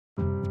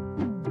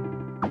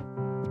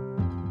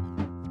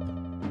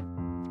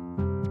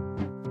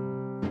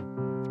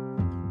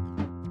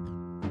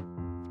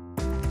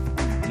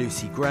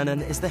Lucy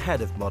Grenen is the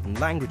head of modern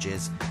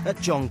languages at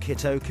John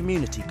Kitto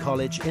Community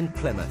College in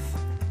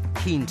Plymouth.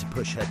 Keen to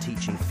push her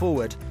teaching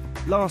forward,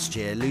 last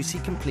year Lucy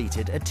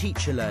completed a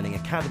Teacher Learning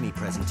Academy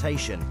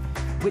presentation,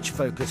 which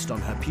focused on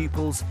her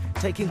pupils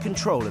taking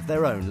control of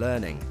their own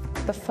learning.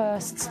 The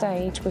first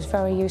stage was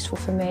very useful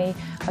for me.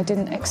 I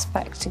didn't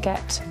expect to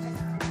get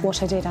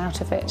what I did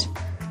out of it.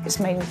 It's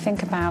made me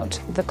think about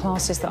the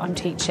classes that I'm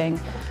teaching,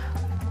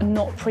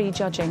 not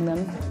prejudging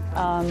them,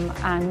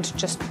 and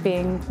just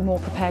being more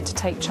prepared to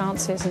take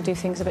chances and do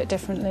things a bit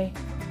differently.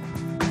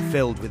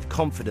 Filled with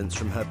confidence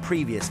from her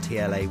previous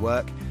TLA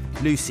work,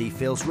 Lucy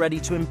feels ready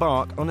to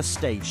embark on a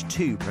Stage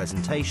 2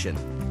 presentation.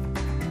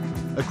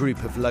 A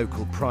group of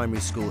local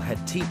primary school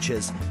head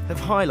teachers have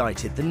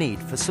highlighted the need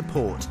for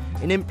support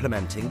in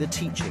implementing the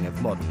teaching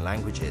of modern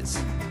languages.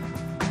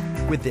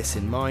 With this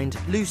in mind,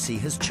 Lucy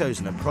has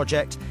chosen a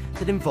project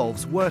that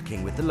involves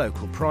working with the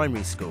local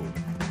primary school.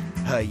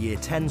 Her Year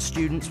 10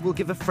 students will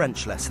give a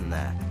French lesson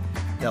there.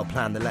 They'll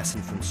plan the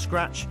lesson from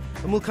scratch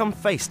and will come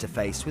face to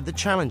face with the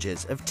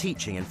challenges of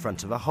teaching in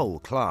front of a whole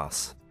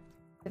class.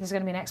 There's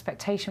going to be an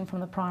expectation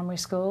from the primary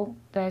school,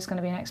 there's going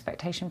to be an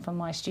expectation from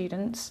my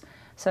students,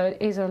 so it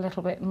is a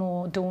little bit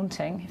more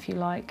daunting, if you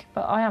like,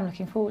 but I am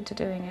looking forward to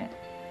doing it.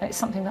 It's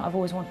something that I've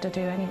always wanted to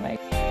do anyway.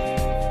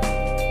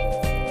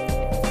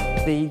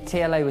 The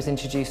TLA was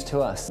introduced to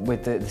us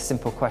with the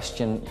simple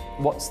question,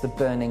 what's the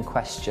burning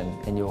question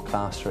in your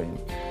classroom?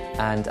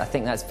 And I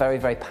think that's very,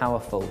 very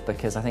powerful,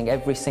 because I think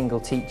every single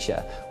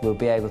teacher will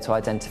be able to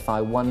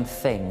identify one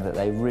thing that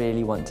they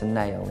really want to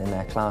nail in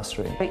their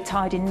classroom. It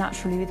tied in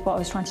naturally with what I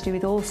was trying to do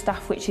with all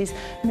staff, which is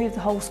move the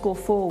whole school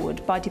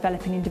forward by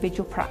developing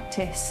individual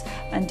practice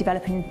and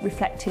developing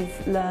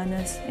reflective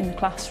learners in the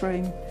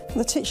classroom.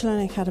 The Teacher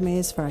Learning Academy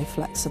is very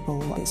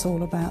flexible. It's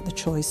all about the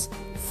choice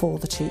for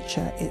the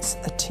teacher. It's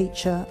a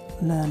Teacher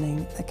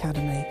Learning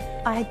Academy.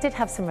 I did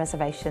have some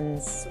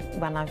reservations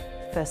when I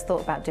first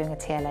thought about doing a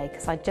TLA,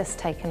 because I'd just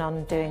taken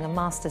on doing a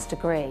master's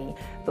degree,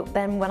 but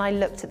then when I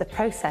looked at the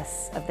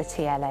process of the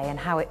TLA and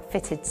how it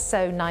fitted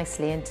so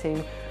nicely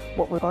into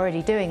what we're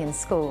already doing in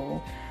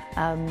school,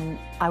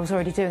 I was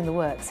already doing the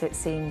work, so it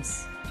seemed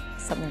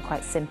something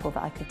quite simple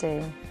that I could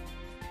do.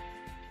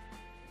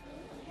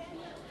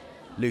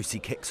 Lucy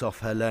kicks off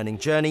her learning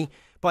journey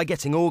by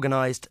getting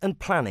organised and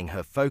planning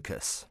her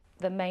focus.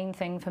 The main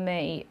thing for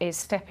me is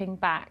stepping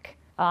back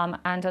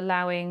and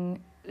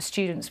allowing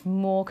students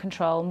more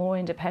control, more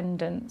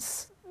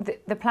independence.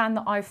 The plan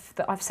that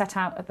I've set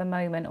out at the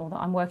moment, or that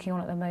I'm working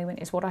on at the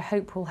moment, is what I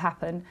hope will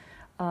happen,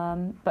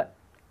 but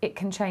it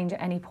can change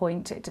at any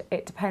point.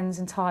 It depends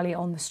entirely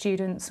on the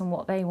students and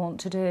what they want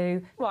to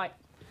do. Right,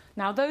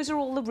 now those are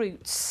all the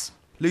routes.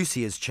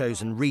 Lucy has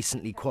chosen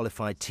recently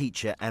qualified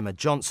teacher Emma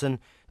Johnson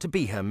to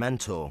be her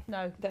mentor.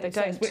 No, they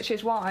don't. Which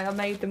is why I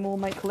made them all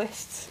make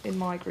lists in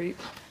my group.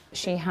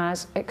 She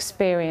has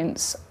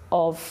experience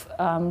of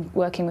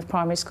working with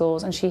primary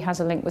schools, and she has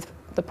a link with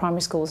the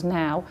primary schools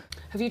now.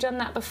 Have you done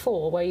that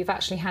before, where you've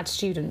actually had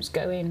students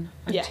go in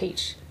and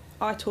teach?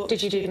 I taught.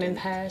 Did you do them in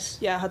pairs?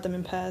 Yeah, I had them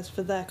in pairs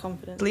for their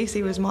confidence.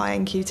 Lucy was my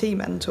NQT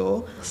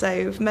mentor,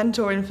 so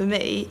mentoring for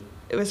me,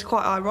 it was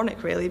quite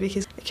ironic really,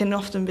 because it can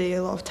often be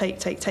a lot of take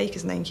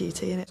as an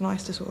NQT, and it's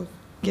nice to sort of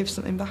give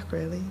something back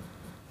really.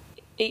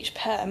 Each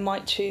pair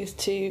might choose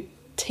to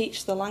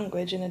teach the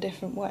language in a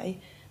different way,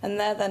 and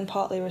they're then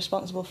partly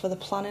responsible for the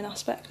planning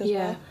aspect as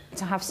well.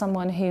 To have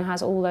someone who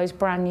has all those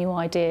brand new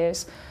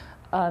ideas,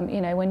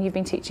 you know, when you've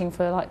been teaching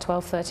for like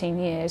 12, 13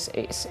 years,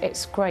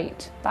 it's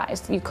great.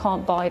 You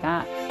can't buy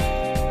that.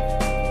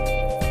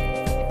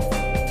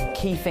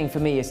 Key thing for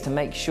me is to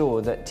make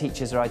sure that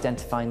teachers are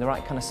identifying the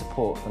right kind of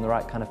support from the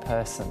right kind of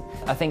person.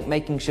 I think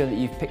making sure that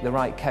you've picked the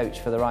right coach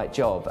for the right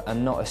job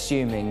and not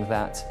assuming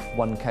that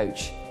one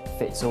coach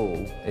fits all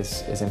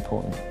is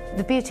important.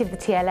 The beauty of the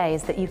TLA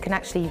is that you can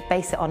actually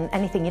base it on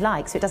anything you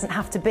like, so it doesn't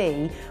have to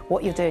be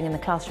what you're doing in the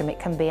classroom. It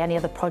can be any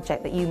other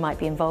project that you might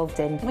be involved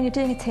in. When you're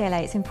doing a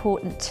TLA, it's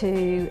important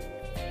to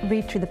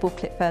read through the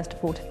booklet first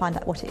of all to find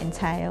out what it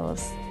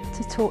entails,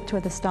 to talk to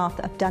other staff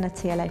that have done a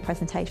TLA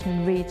presentation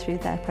and read through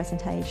their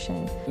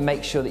presentation.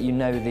 Make sure that you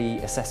know the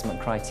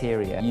assessment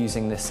criteria,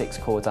 using the 6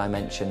 core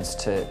dimensions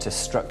to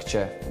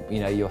structure,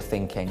 you know, your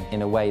thinking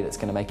in a way that's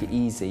going to make it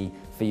easy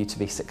for you to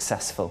be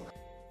successful.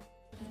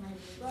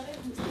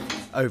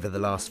 Over the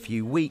last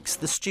few weeks,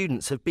 the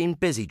students have been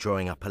busy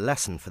drawing up a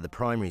lesson for the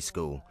primary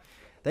school.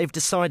 They've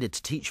decided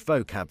to teach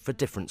vocab for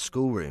different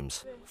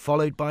schoolrooms,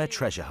 followed by a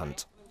treasure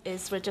hunt.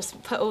 We'll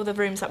just put all the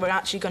rooms that we're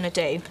actually going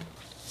to do.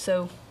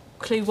 So,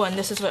 clue 1,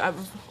 this is what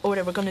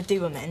order we're going to do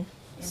them in.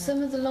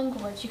 Some of the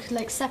longer words you could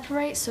like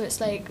separate, so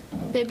it's like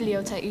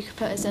bibliothèque, you could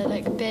put as a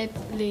like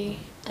bibli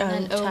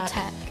and then old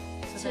tech.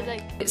 So,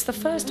 like, it's the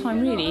first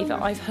time really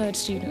that I've heard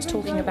students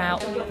talking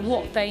about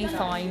what they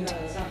find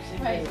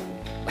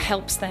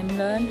helps them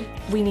learn.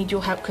 We need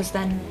your help, because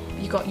then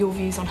you got your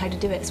views on how to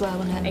do it as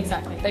well. And then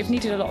exactly. They've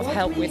needed a lot of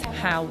help with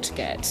how to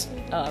get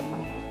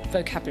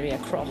vocabulary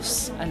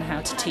across and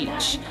how to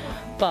teach,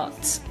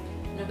 but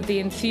the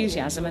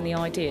enthusiasm and the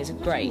ideas are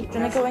great.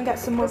 Can I go and get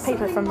some more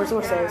paper from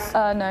resources?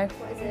 No.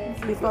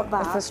 We've got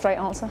that. That's a straight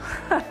answer.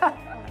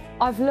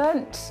 I've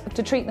learnt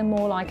to treat them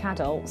more like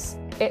adults.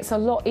 It's a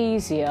lot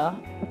easier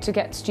to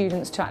get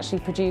students to actually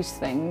produce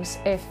things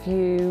if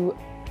you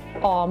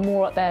are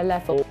more at their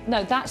level.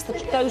 No,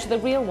 those are the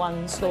real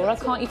ones, Laura.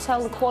 Can't you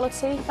tell the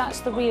quality?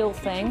 That's the real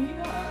thing.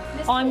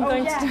 I'm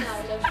going to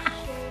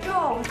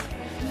do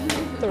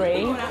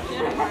 3.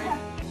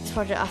 This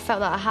project, I felt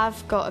that I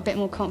have got a bit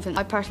more confidence.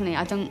 I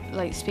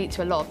don't speak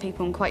to a lot of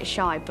people. I'm quite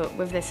shy, but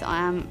with this, I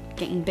am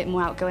getting a bit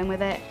more outgoing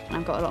with it, and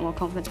I've got a lot more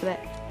confidence with it.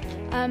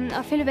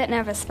 I feel a bit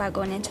nervous about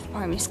going into the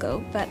primary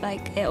school, but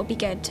it'll be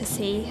good to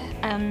see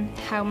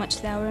how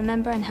much they'll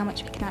remember and how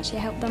much we can actually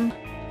help them.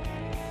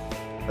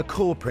 A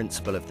core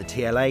principle of the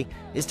TLA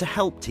is to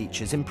help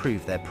teachers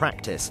improve their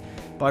practice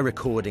by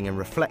recording and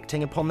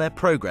reflecting upon their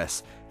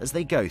progress as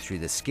they go through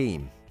the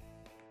scheme.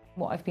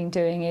 What I've been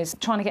doing is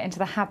trying to get into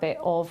the habit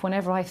of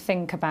whenever I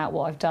think about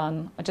what I've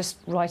done, I just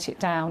write it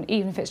down,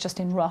 even if it's just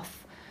in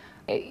rough.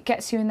 It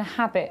gets you in the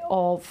habit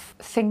of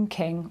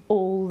thinking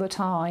all the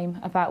time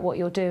about what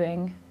you're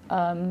doing.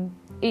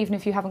 Even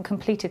if you haven't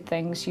completed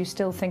things, you're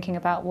still thinking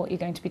about what you're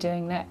going to be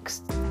doing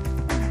next.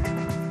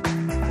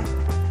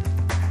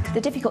 The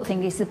difficult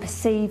thing is the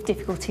perceived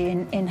difficulty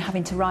in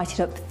having to write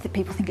it up.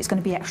 People think it's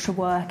going to be extra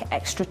work,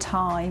 extra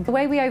time. The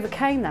way we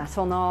overcame that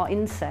on our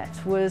inset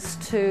was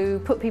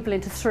to put people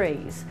into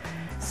 3s.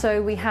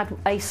 So we had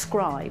a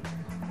scribe,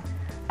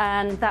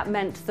 and that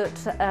meant that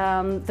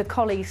the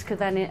colleagues could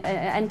then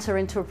enter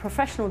into a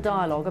professional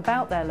dialogue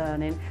about their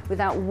learning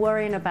without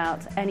worrying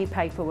about any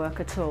paperwork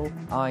at all.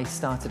 I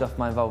started off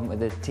my involvement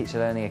with the Teacher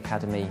Learning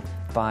Academy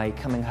by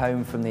coming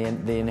home from the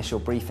initial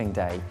briefing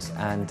day,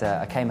 and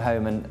I came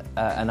home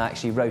and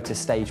actually wrote a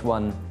stage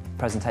 1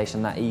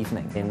 presentation that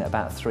evening in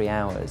about 3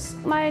 hours.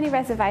 My only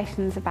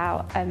reservations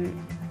about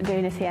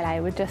doing a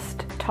TLA were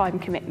just time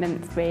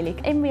commitments, really.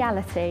 In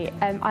reality,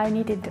 I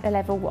only did a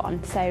level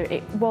 1, so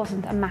it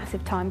wasn't a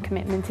massive time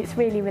commitment. It's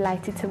really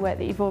related to work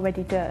that you've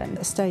already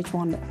done. Stage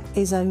 1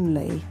 is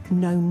only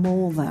no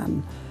more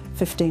than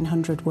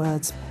 1,500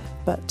 words,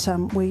 but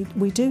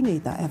we do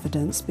need that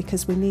evidence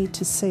because we need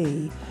to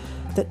see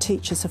that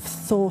teachers have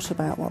thought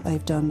about what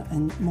they've done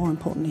and, more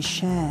importantly,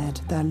 shared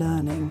their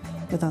learning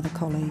with other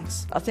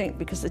colleagues. I think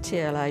because the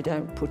TLA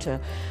don't put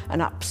an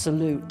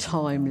absolute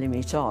time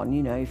limit on,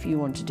 you know, if you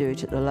want to do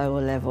it at the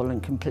lower level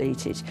and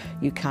complete it,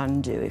 you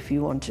can do. If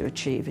you want to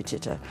achieve it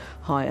at a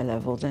higher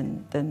level,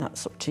 then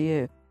that's up to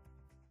you.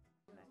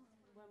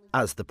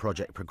 As the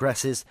project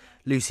progresses,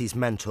 Lucy's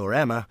mentor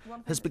Emma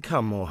has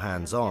become more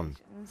hands-on.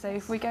 So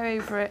if we go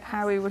over it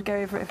how we would go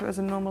over it if it was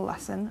a normal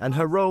lesson. And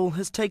her role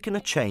has taken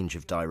a change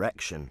of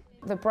direction.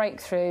 The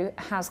breakthrough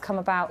has come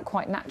about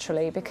quite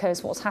naturally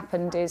because what's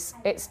happened is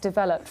it's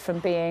developed from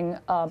being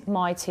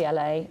my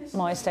TLA,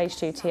 my Stage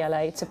 2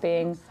 TLA, to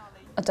being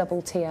a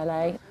double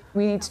TLA.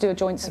 We need to do a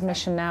joint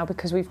submission now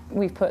because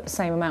we've put the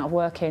same amount of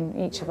work in,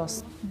 each of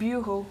us.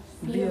 Bureau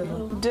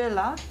de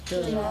la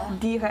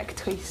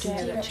directrice.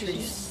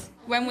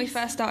 When we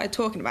first started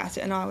talking about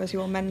it and I was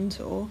your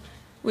mentor,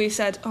 we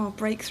said, oh,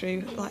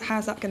 breakthrough,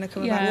 how's that going to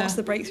come about? What's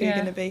the breakthrough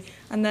going to be?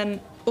 And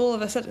then all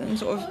of a sudden,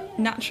 sort of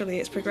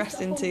naturally, it's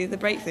progressed into the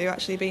breakthrough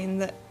actually being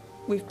that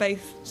we've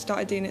both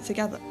started doing it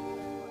together.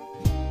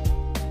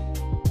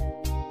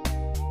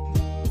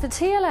 The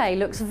TLA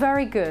looks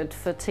very good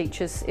for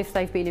teachers if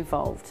they've been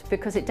involved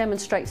because it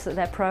demonstrates that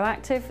they're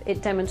proactive,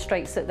 it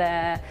demonstrates that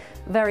they're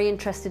very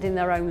interested in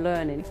their own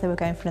learning. If they were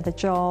going for another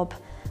job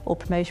or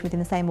promotion within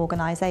the same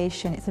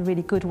organisation, it's a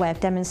really good way of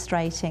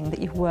demonstrating that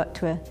you've worked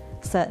to a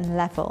certain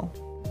level.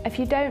 If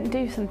you don't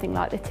do something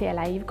like the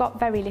TLA, you've got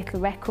very little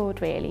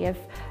record really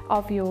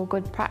of your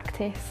good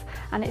practice,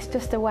 and it's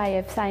just a way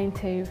of saying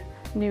to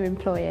new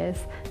employers,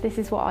 this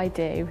is what I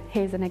do,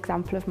 here's an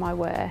example of my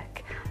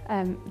work,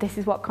 this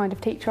is what kind of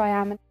teacher I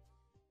am.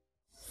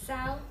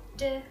 Salle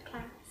de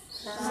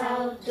classe.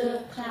 Salle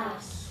de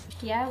classe.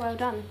 Yeah, well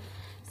done.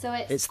 So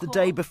it's the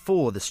day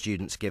before the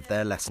students give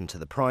their lesson to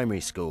the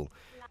primary school.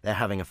 They're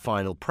having a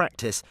final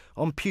practice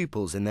on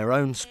pupils in their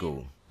own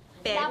school.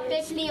 La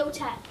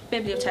bibliothèque.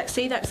 Bibliothèque,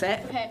 see, that's it.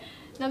 Okay,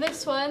 now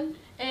this one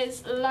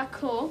is la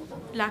cour.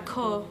 La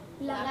cour.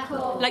 La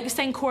cour. Like the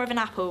same core of an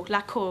apple, la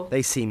cour.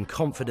 They seem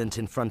confident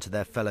in front of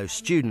their fellow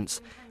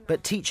students,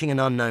 but teaching an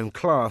unknown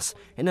class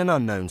in an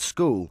unknown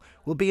school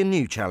will be a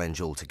new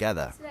challenge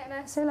altogether.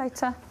 See you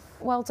later.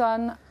 Well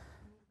done.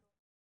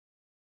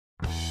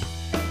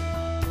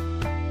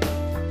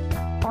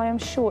 I am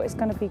sure it's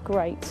going to be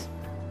great.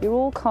 You're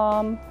all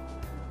calm.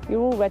 You're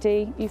all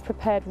ready, you've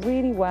prepared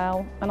really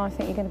well, and I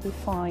think you're going to be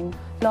fine.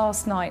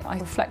 Last night I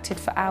reflected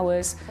for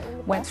hours,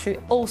 went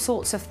through all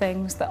sorts of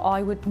things that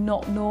I would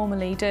not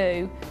normally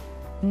do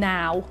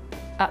now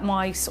at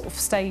my sort of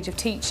stage of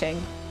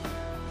teaching.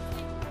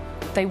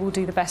 They will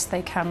do the best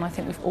they can. I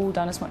think we've all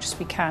done as much as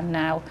we can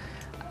now,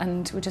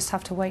 and we just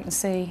have to wait and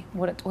see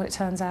what it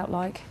turns out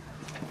like.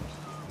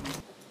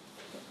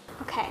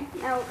 Okay,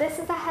 now this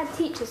is the head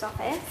teacher's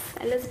office.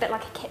 It looks a bit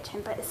like a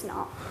kitchen, but it's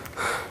not.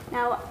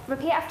 Now,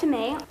 repeat after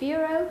me.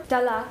 Bureau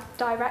de la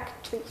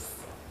directrice.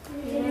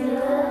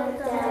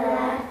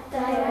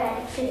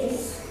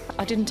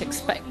 I didn't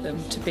expect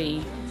them to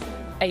be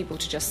able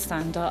to just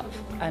stand up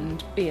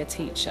and be a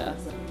teacher.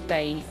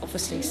 They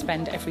obviously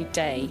spend every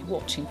day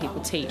watching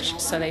people teach,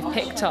 so they've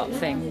picked up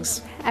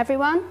things.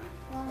 Everyone?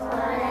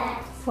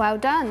 Well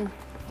done.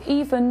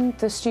 Even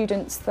the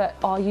students that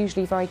are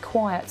usually very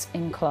quiet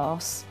in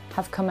class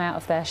have come out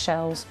of their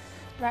shells.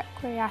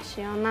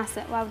 Recreation, that's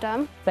it, well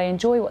done. They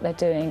enjoy what they're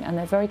doing and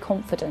they're very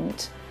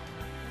confident.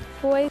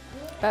 Boys,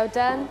 well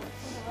done.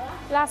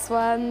 Last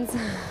ones.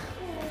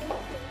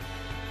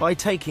 By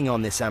taking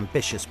on this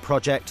ambitious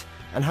project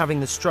and having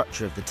the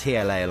structure of the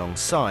TLA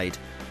alongside,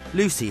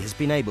 Lucy has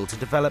been able to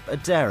develop a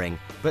daring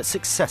but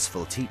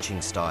successful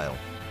teaching style.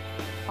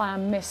 I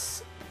am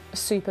Miss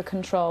Super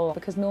Control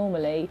because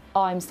normally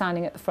I'm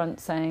standing at the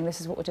front saying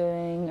this is what we're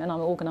doing and I'm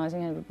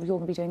organising and you're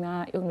going to be doing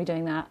that, you're going to be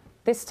doing that.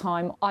 This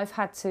time I've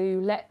had to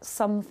let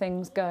some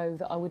things go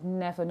that I would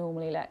never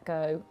normally let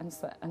go and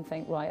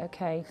think, right,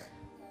 okay,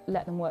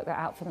 let them work that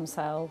out for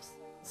themselves.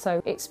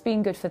 So it's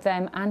been good for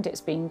them and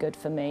it's been good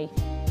for me.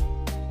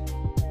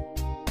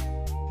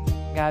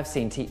 I've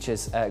seen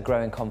teachers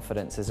grow in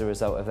confidence as a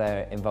result of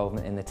their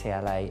involvement in the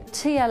TLA.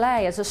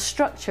 TLA as a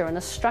structure and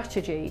a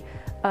strategy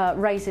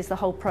raises the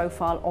whole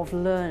profile of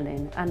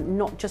learning, and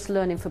not just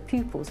learning for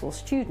pupils or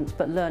students,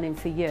 but learning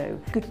for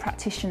you. Good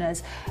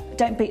practitioners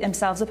don't beat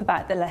themselves up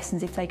about the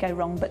lessons if they go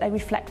wrong, but they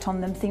reflect on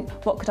them, think,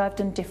 what could I have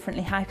done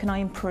differently, how can I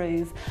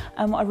improve?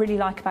 And what I really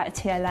like about a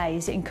TLA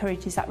is it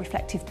encourages that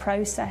reflective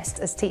process.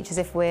 As teachers,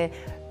 if we're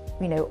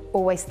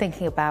always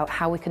thinking about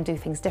how we can do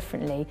things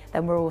differently,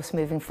 then we're always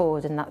moving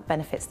forward and that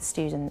benefits the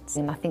students.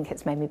 And I think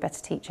it's made me a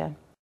better teacher.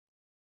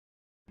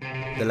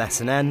 The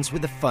lesson ends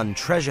with a fun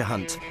treasure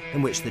hunt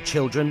in which the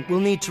children will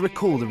need to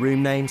recall the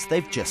room names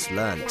they've just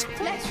learnt.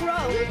 Let's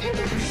roll.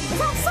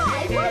 It's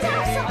outside. Where's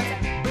outside?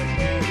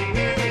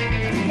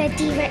 The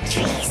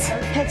directories.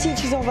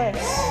 Headteachers are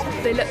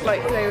this. They look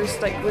like they was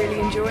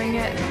really enjoying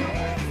it.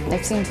 They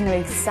seem to know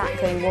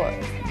exactly what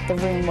the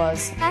room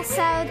was. That's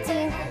how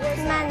the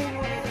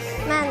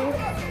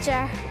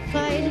manager.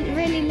 I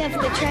really love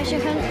the treasure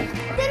hunt.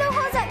 Little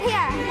holes up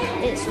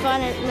here. It's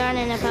fun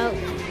learning about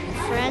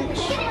French.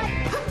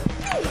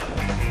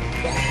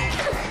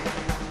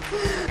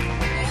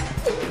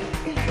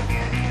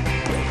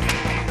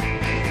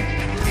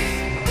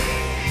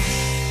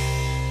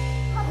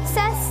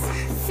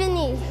 C'est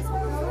fini.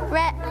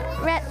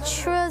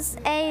 Retros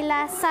et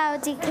la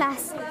Saudi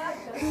class.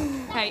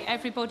 Okay,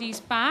 everybody's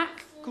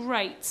back.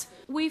 Great.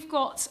 We've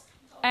got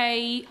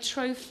a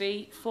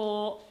trophy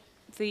for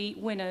the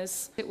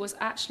winners. It was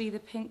actually the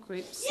pink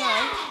group. So,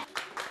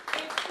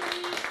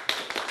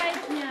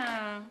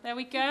 there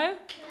we go.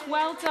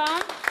 Well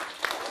done.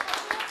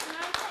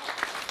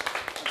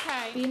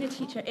 Okay. Being a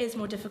teacher is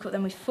more difficult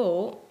than we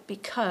thought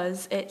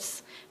because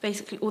it's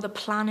basically all the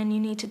planning you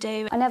need to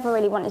do. I never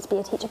really wanted to be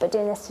a teacher, but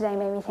doing this today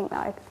made me think that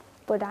I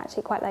would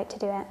actually quite like to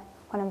do it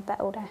when I'm a bit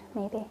older,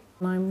 maybe.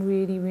 And I'm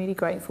really, really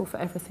grateful for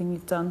everything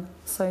you've done.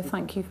 So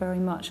thank you very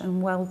much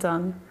and well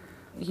done.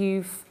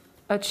 You've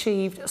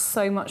achieved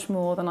so much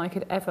more than I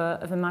could ever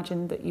have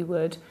imagined that you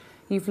would.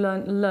 You've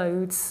learnt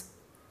loads.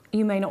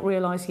 You may not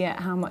realise yet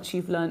how much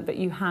you've learnt, but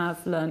you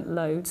have learnt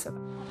loads.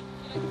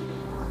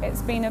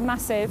 It's been a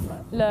massive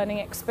learning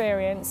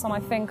experience and I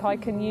think I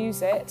can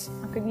use it.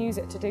 I can use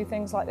it to do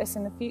things like this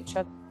in the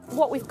future.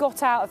 What we've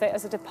got out of it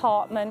as a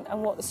department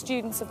and what the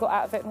students have got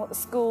out of it and what the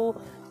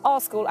school, our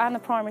school and the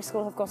primary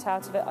school have got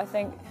out of it, I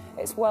think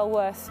it's well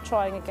worth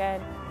trying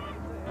again.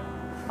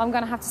 I'm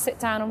going to have to sit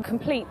down and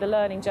complete the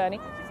learning journey.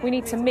 We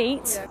need to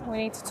meet, we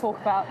need to talk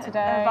about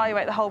today.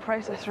 Evaluate the whole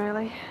process,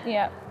 really.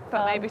 Yeah.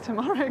 But maybe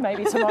tomorrow.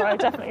 Maybe tomorrow,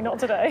 definitely not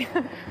today.